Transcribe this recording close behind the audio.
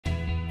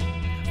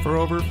For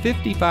over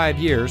 55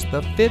 years,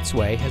 the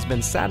Fitzway has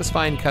been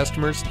satisfying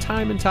customers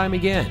time and time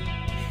again.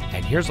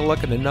 And here's a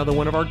look at another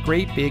one of our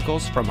great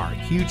vehicles from our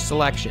huge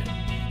selection.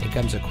 It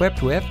comes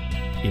equipped with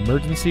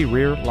emergency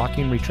rear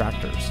locking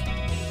retractors,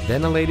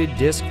 ventilated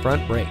disc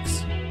front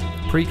brakes,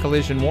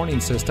 pre-collision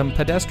warning system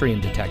pedestrian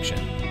detection,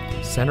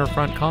 center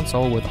front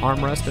console with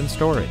armrest and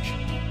storage,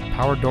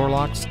 power door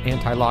locks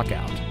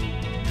anti-lockout,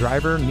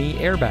 driver knee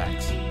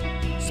airbags,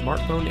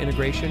 smartphone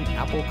integration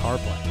Apple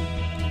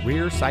CarPlay,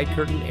 rear side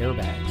curtain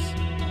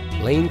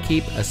airbags, lane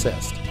keep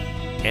assist,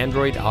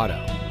 Android Auto,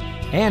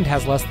 and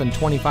has less than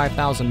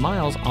 25,000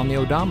 miles on the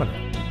odometer.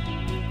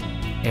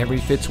 Every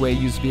Fitzway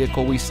used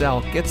vehicle we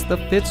sell gets the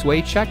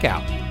Fitzway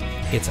checkout.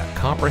 It's a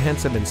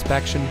comprehensive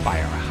inspection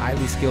by our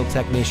highly skilled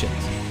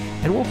technicians,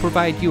 and we'll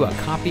provide you a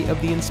copy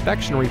of the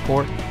inspection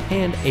report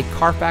and a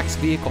Carfax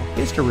vehicle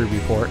history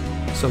report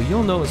so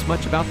you'll know as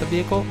much about the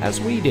vehicle as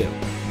we do.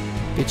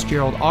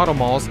 Fitzgerald Auto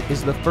Malls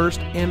is the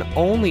first and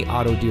only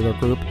auto dealer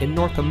group in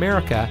North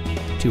America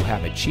to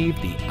have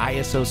achieved the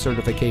ISO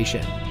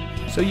certification,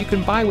 so you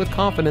can buy with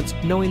confidence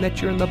knowing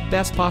that you're in the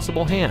best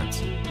possible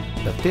hands.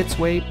 The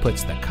Fitzway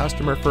puts the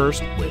customer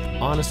first with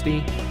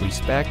honesty,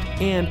 respect,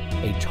 and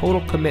a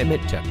total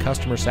commitment to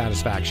customer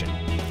satisfaction.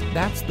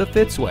 That's the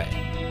Fitzway.